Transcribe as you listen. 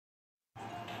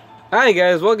Hi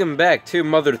guys, welcome back to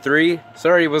Mother 3.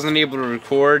 Sorry I wasn't able to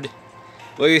record.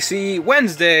 Well, you see,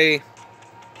 Wednesday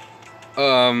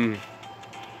I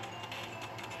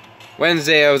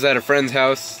was at a friend's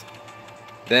house.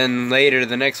 Then later,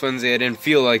 the next Wednesday, I didn't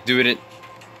feel like doing it.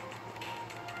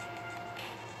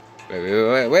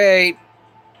 Wait.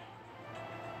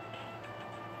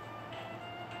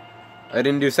 I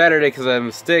didn't do Saturday because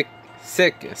I'm sick.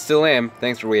 Still am.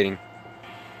 Thanks for waiting.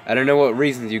 I don't know what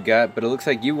reasons you got, but it looks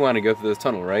like you want to go through this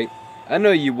tunnel, right? I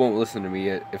know you won't listen to me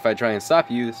if I try and stop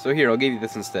you, so here, I'll give you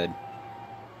this instead.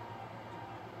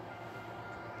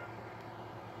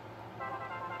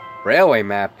 Railway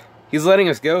map. He's letting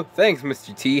us go? Thanks,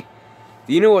 Mr. T.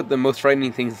 Do you know what the most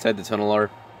frightening things inside the tunnel are?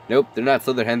 Nope, they're not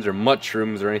slytherins or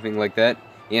mushrooms or anything like that.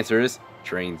 The answer is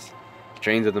trains.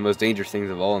 Trains are the most dangerous things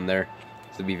of all in there,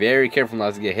 so be very careful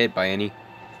not to get hit by any.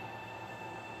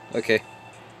 Okay.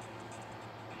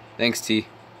 Thanks, T.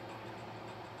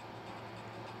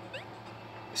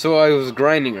 So I was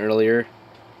grinding earlier.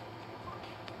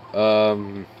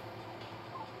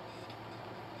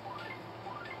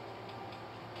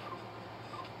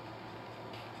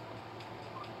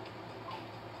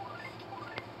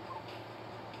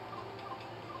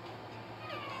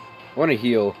 Want to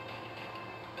heal.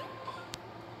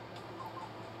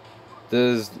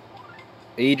 Does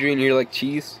Adrian here like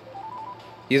cheese?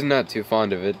 He's not too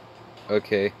fond of it.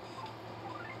 Okay.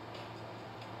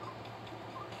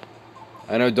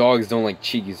 I know dogs don't like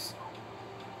cheese.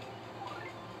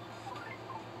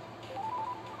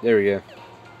 There we go.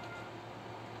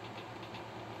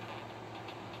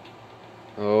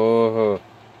 Oh,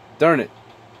 darn it.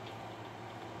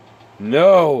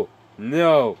 No!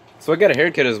 So I got a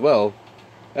haircut as well.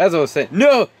 As I was saying.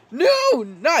 No!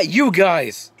 Not you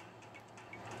guys!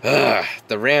 Ugh,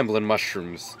 the rambling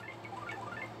mushrooms.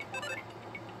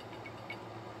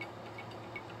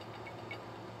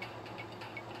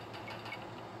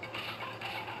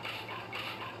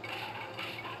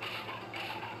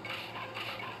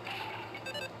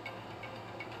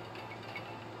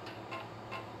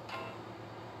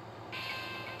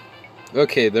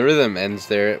 Okay, the rhythm ends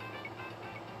there.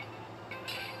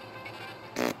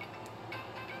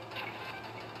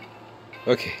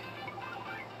 Okay.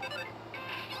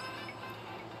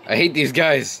 I hate these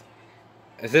guys.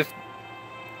 As if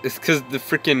it's because the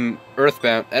freaking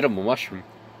Earthbound edible mushroom.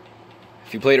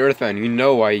 If you played Earthbound, you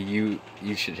know why you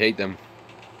should hate them.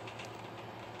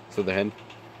 Slytherin.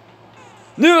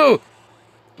 No!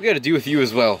 We gotta deal with you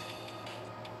as well.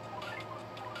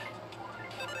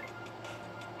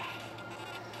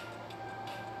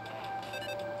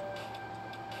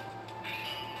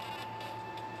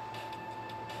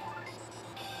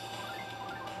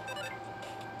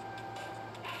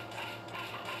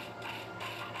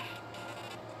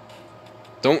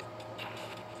 Don't.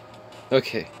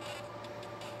 Okay.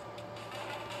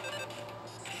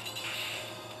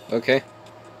 Okay.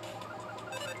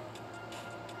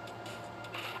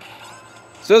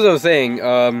 So as I was saying,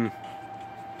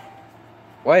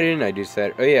 why didn't I do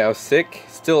that? Oh yeah, I was sick.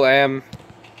 Still am.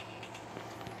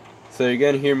 So you're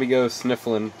gonna hear me go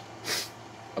sniffling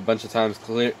a bunch of times,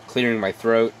 clearing my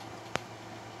throat.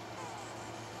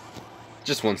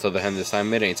 Just one Slytherin this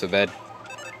time. It ain't so bad.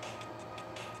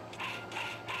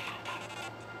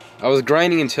 I was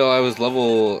grinding until I was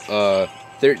level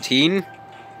 13.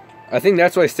 I think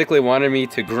that's why Stickley wanted me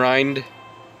to grind.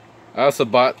 I also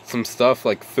bought some stuff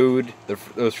like food,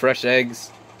 those fresh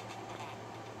eggs.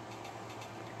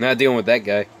 Not dealing with that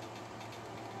guy.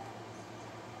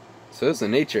 So there's a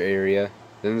nature area,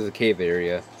 then there's a cave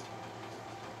area.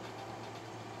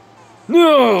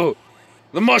 No!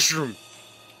 The mushroom!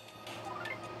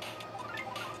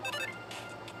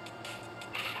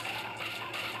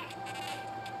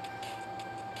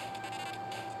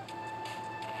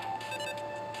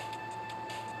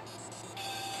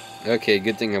 Okay,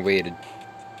 good thing I waited.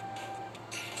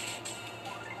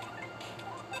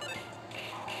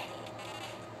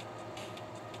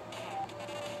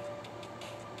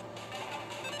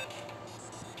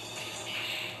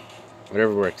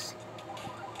 Whatever works.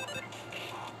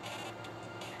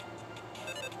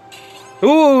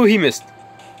 Ooh, he missed.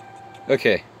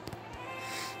 Okay.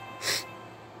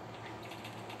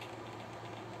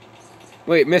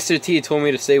 Wait, Mr. T told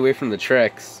me to stay away from the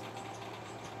tracks.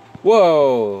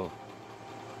 Whoa!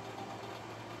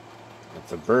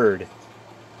 That's a bird.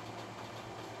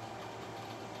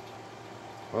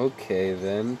 Okay,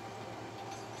 then.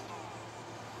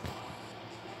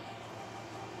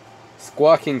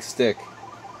 Squawking stick.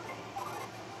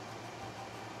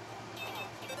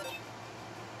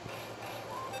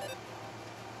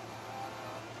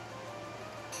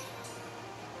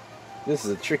 This is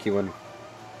a tricky one.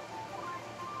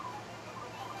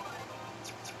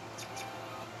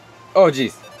 Oh,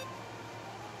 jeez.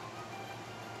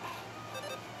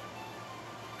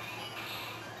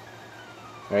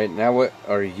 Alright, now what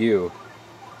are you?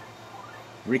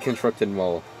 Reconstructed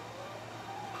mole.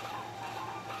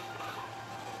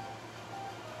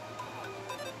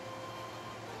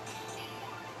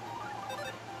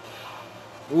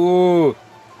 Ooh.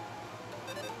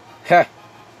 Ha.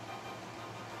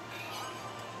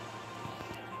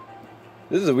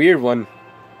 This is a weird one.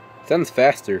 Sounds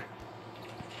faster.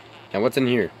 Now what's in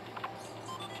here?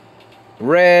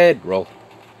 Red roll.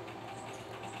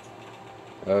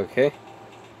 Okay.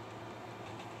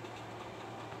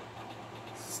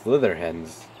 Slither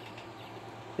hens.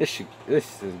 This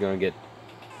is gonna get.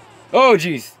 Oh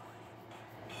jeez.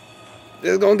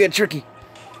 This is gonna get tricky.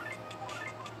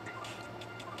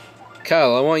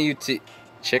 Kyle, I want you to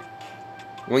check.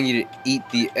 I want you to eat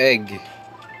the egg.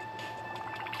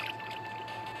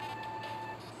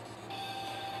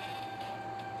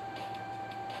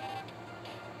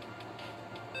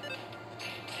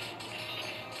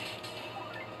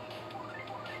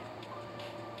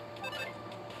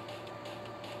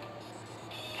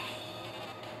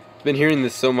 Been hearing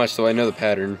this so much, so I know the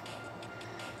pattern.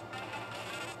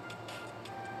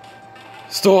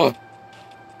 Stop!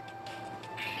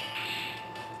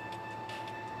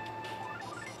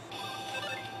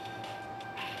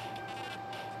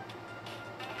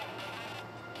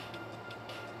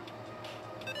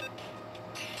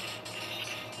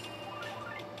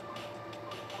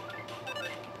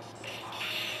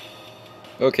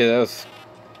 Okay, that was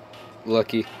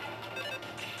lucky.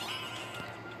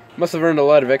 Must have earned a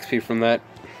lot of XP from that.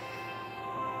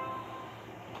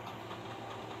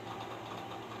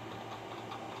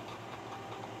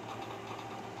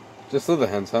 Just slither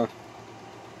hens, huh?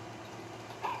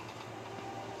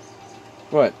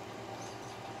 What?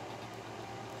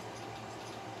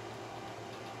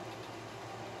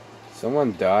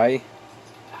 Someone die?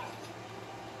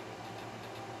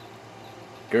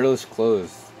 Girlish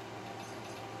clothes.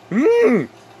 Mmm!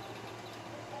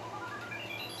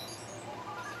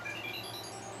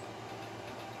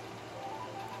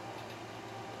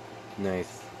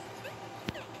 Nice.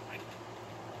 You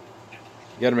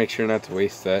gotta make sure not to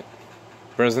waste that.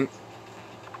 Present.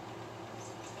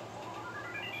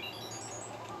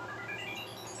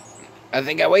 I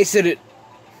think I wasted it.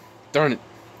 Darn it.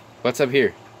 What's up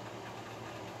here?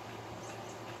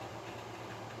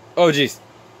 Oh, jeez.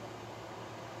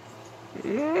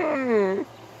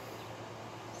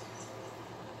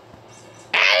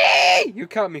 You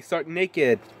caught me stark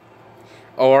naked.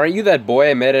 Oh, aren't you that boy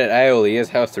I met at Iolea's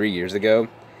house 3 years ago?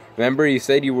 Remember you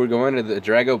said you were going to the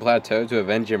Drago Plateau to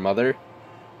avenge your mother?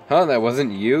 Huh, that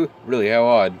wasn't you? Really, how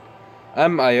odd.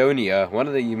 I'm Ionia, one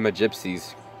of the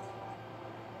Magypsies.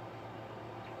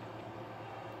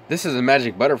 This is a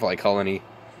magic butterfly colony.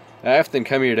 I often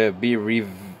come here to be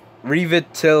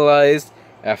revitalized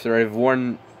after I've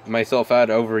worn myself out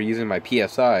overusing my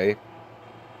PSI.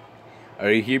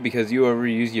 Are you here because you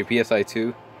overuse your PSI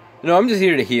too? No, I'm just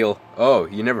here to heal. Oh,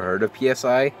 you never heard of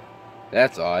PSI?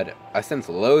 That's odd. I sense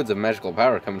loads of magical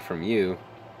power coming from you.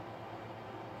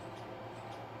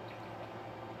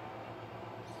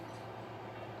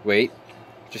 Wait.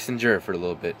 Just endure it for a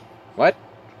little bit. What?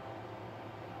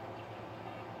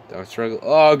 Don't struggle.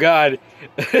 Oh, God.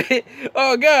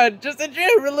 Oh, God. Just endure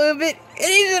it for a little bit.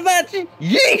 It ain't about to...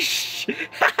 Yeesh!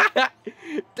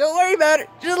 Don't worry about it.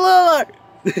 Just a little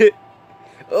more.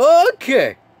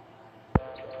 Okay.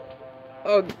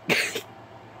 Oh.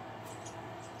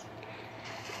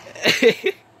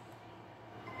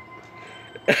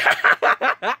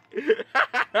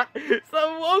 Stop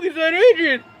focusing on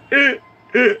Adrian.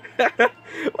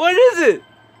 What is it?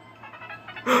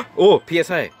 Oh,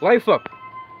 PSI. Life up.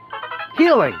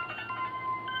 Healing.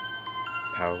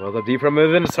 Power wells up deep from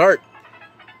within his heart.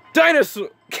 Dinosaur.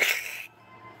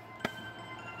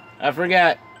 I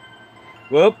forgot.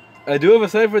 Well, I do have a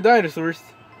sight for dinosaurs.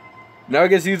 Now I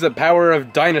get to use the power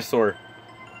of dinosaur.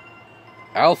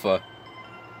 Alpha.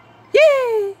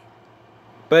 Yay!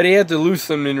 But he had to lose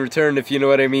some in return, if you know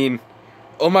what I mean.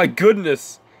 Oh my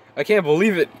goodness! I can't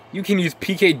believe it. You can use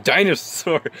PK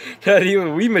Dinosaur. Not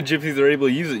even we Magypsies are able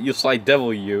to use it, you sly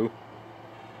devil, you.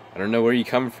 I don't know where you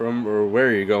come from or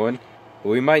where you're going, but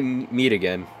we might meet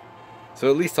again. So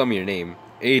at least tell me your name.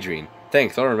 Adrian.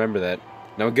 Thanks, I'll remember that.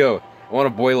 Now go. I want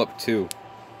to boil up too.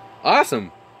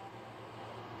 Awesome!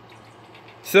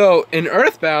 So, in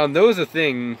Earthbound, there was a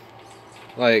thing,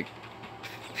 like,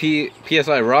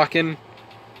 PSI Rockin',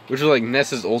 which was like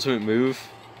Ness's ultimate move.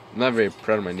 I'm not very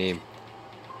proud of my name.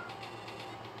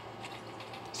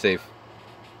 Save.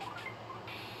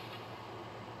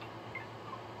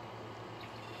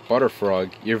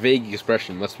 Butterfrog, your vague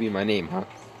expression must be my name, huh?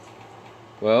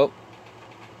 Well.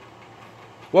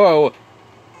 Whoa!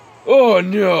 Oh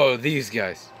no, these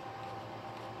guys.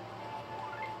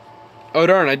 Oh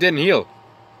darn, I didn't heal.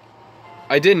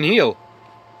 I didn't heal.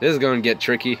 This is going to get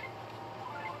tricky.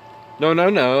 No, no,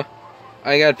 no.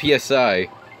 I got PSI.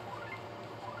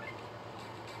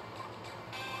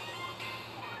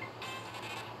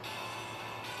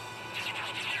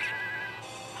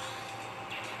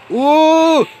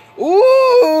 Ooh!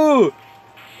 Ooh!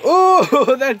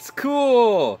 Ooh! That's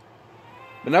cool!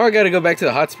 But now I gotta go back to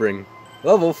the hot spring.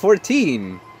 Level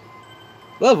 14!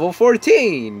 Level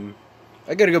 14!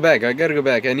 I gotta go back,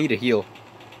 I need a heal.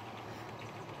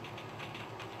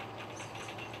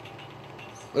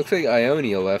 Looks like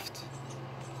Ionia left.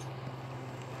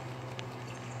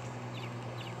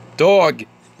 Dog!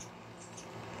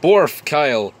 Borf,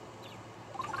 Kyle!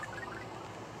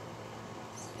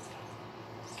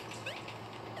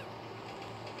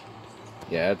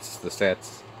 Yeah, that's the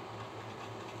stats.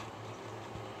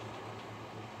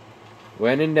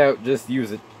 When in doubt, just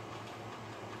use it.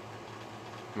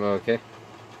 Okay.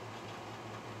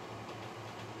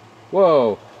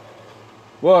 Whoa!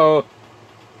 Whoa!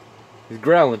 He's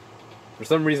growling. For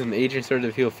some reason, the agent started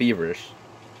to feel feverish.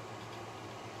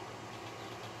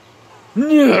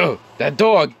 No! That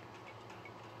dog!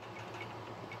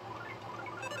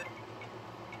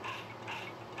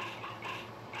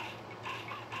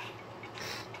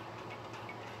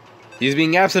 He's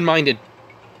being absent-minded.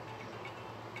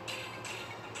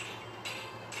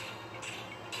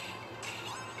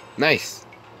 Nice.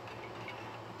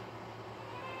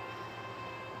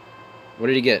 What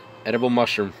did he get? Edible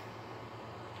mushroom.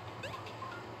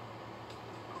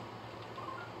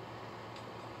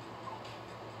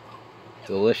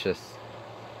 Delicious.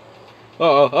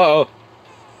 Uh-oh, uh-oh.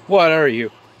 What are you?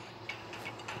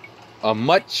 A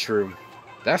mushroom.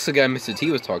 That's the guy Mr. T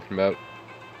was talking about.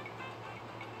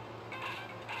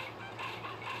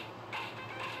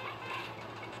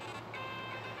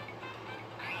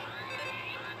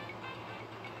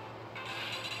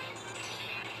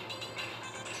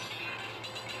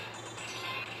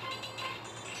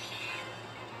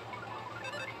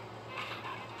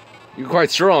 You're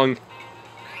quite strong.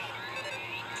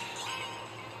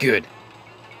 Good.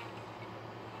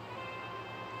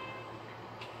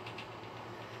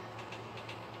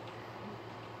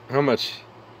 How much?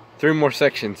 3 more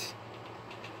sections.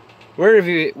 Where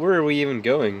are we even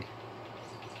going?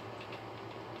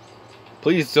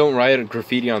 Please don't write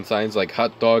graffiti on signs like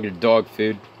hot dog or dog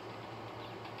food.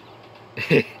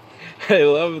 I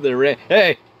love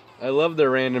the I love the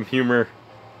random humor.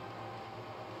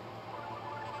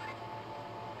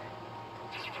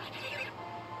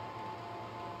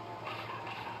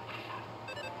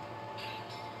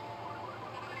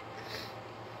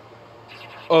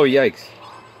 Oh, yikes.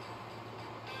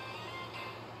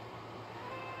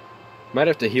 Might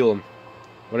have to heal him.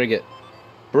 What did I get?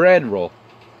 Bread roll.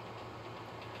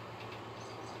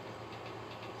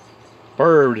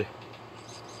 Bird.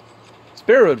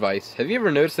 Sparrow advice. Have you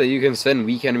ever noticed that you can send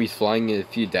weak enemies flying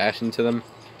if you dash into them?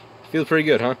 Feels pretty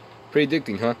good, huh? Pretty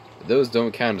addicting, huh? But those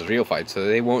don't count as real fights, so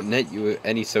they won't net you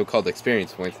any so-called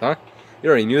experience points, huh? You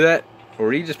already knew that? Or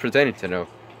were you just pretending to know?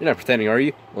 You're not pretending, are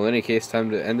you? Well, in any case, time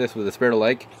to end this with a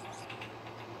sparrow-like.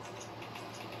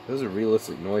 Those are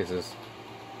realistic noises.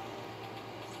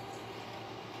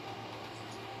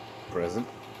 Present.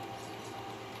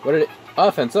 What did it...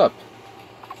 Offense up.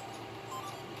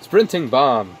 Sprinting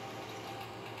bomb.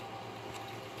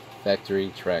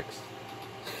 Factory tracks.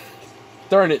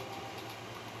 Darn it.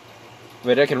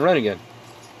 Wait, I can run again.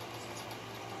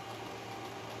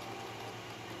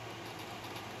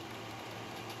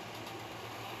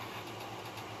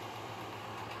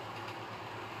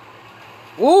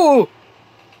 Ooh!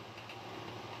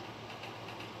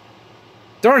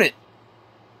 Darn it!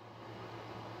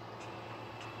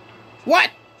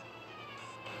 What?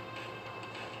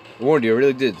 I warned you, I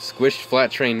really did. Squished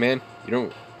flat train, man. You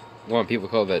don't want people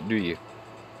to call that, do you?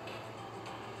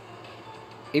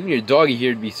 Even your doggy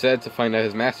here would be sad to find out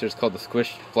his master is called the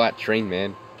squished flat train,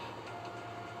 man.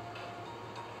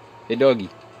 Hey,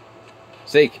 doggy.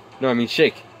 Shake. No, I mean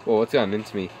shake. Whoa, what's gotten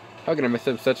into me? How can I mess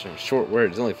up such a short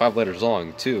word? It's only 5 letters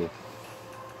long, too.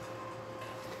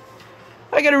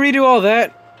 I gotta redo all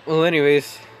that. Well,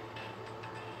 anyways.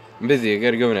 I'm busy. I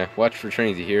gotta go now. Watch for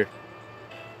trains, you hear?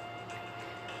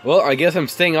 Well, I guess I'm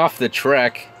staying off the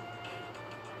track.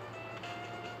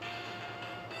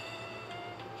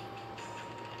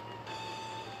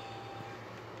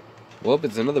 Well,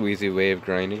 it's another easy way of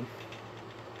grinding.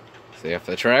 Stay off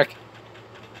the track.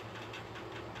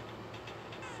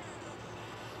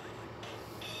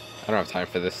 I don't have time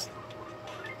for this.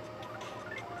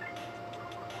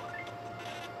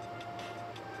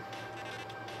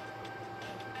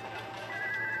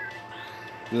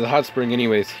 There's a hot spring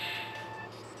anyways.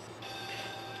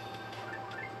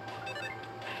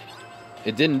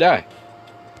 It didn't die.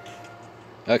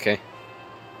 Okay.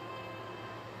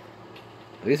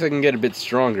 At least I can get a bit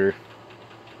stronger.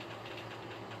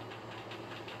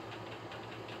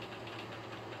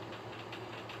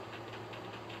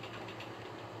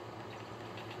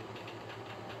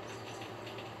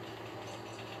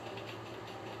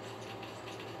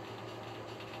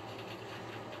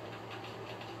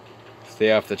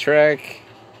 Stay off the track.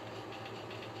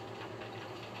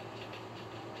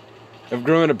 I've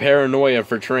grown a paranoia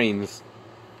for trains.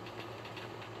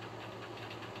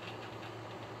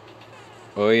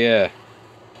 Oh yeah.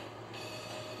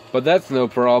 But that's no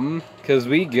problem, because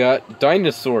we got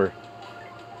dinosaur.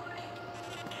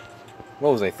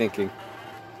 What was I thinking?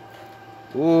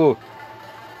 Ooh.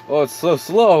 Oh, it's so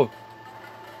slow.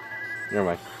 Never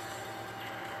mind.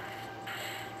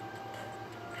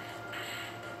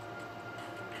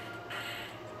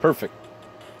 Perfect.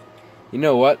 You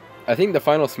know what? I think the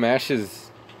final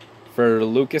smashes for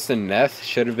Lucas and Ness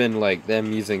should have been like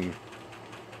them using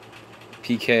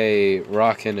PK,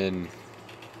 Rockin', and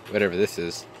whatever this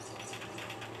is.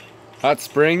 Hot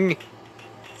Spring.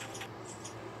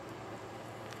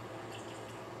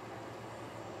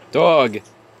 Dog.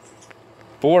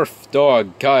 Fourth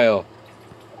dog, Kyle.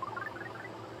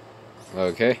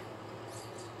 Okay.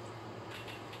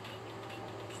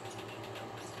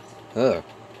 Ugh.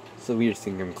 It's so weird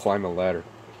seeing him climb a ladder.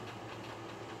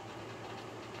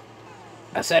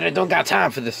 I said I don't got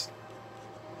time for this.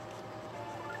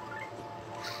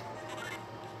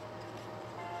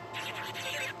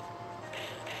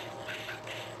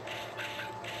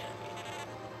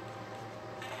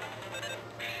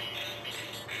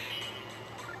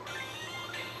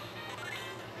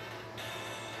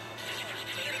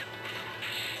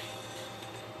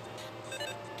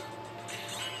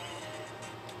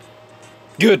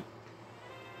 Good.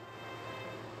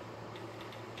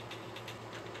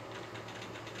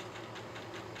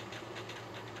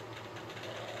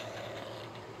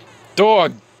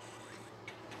 Dog.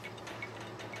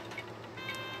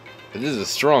 This is a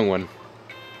strong one.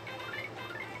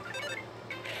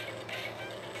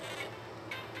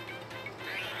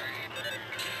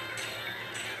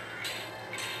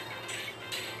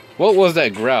 What was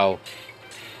that growl?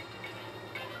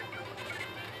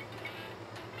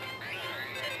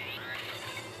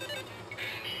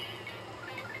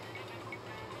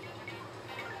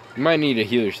 You might need to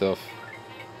heal yourself.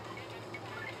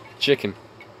 Chicken.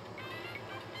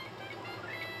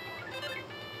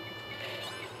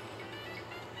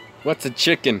 What's a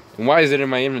chicken? And why is it in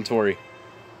my inventory?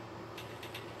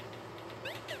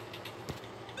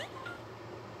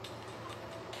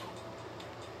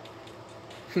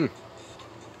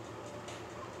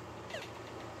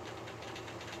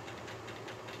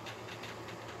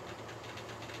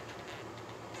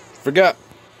 Forgot.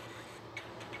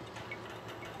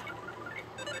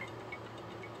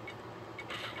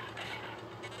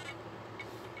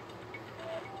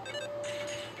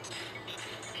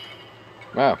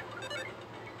 Wow.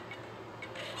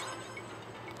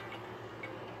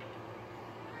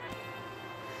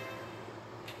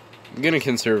 I'm gonna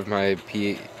conserve my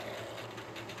P.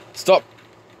 Stop!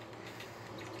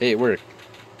 Hey, it worked.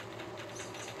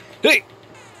 Hey!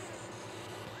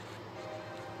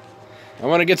 I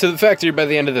want to get to the factory by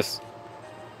the end of this.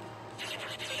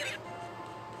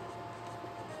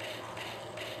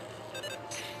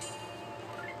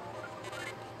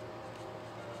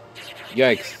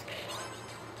 Yikes.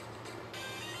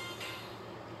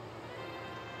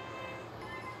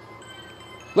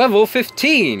 Level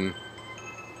 15!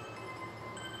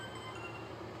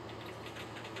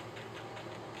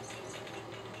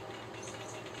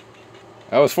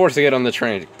 I was forced to get on the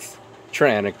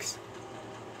Tranix.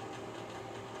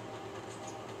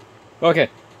 Okay.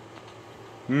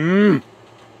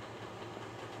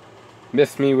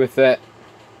 Missed me with that.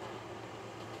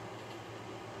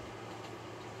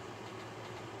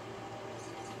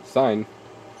 Sign.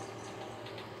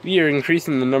 We are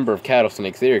increasing the number of cattle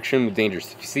snakes. They are extremely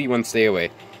dangerous. If you see one, stay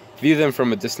away. View them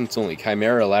from a distance only.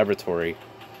 Chimera Laboratory.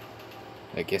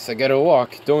 I guess I gotta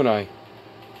walk, don't I?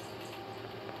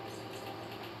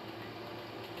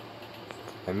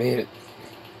 I made it.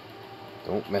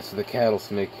 Don't mess with the cattle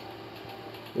snake.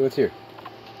 Hey, what's here?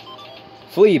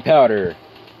 Flea powder.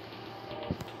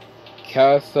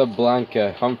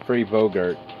 Casablanca, Humphrey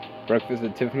Bogart. Breakfast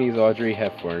at Tiffany's, Audrey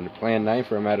Hepburn. Plan 9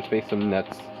 for I'm out of space, some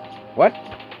nuts. What?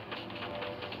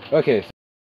 Okay,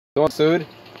 so episode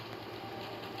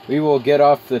we will get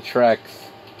off the tracks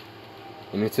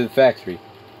and into the factory.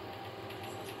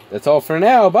 That's all for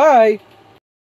now. Bye!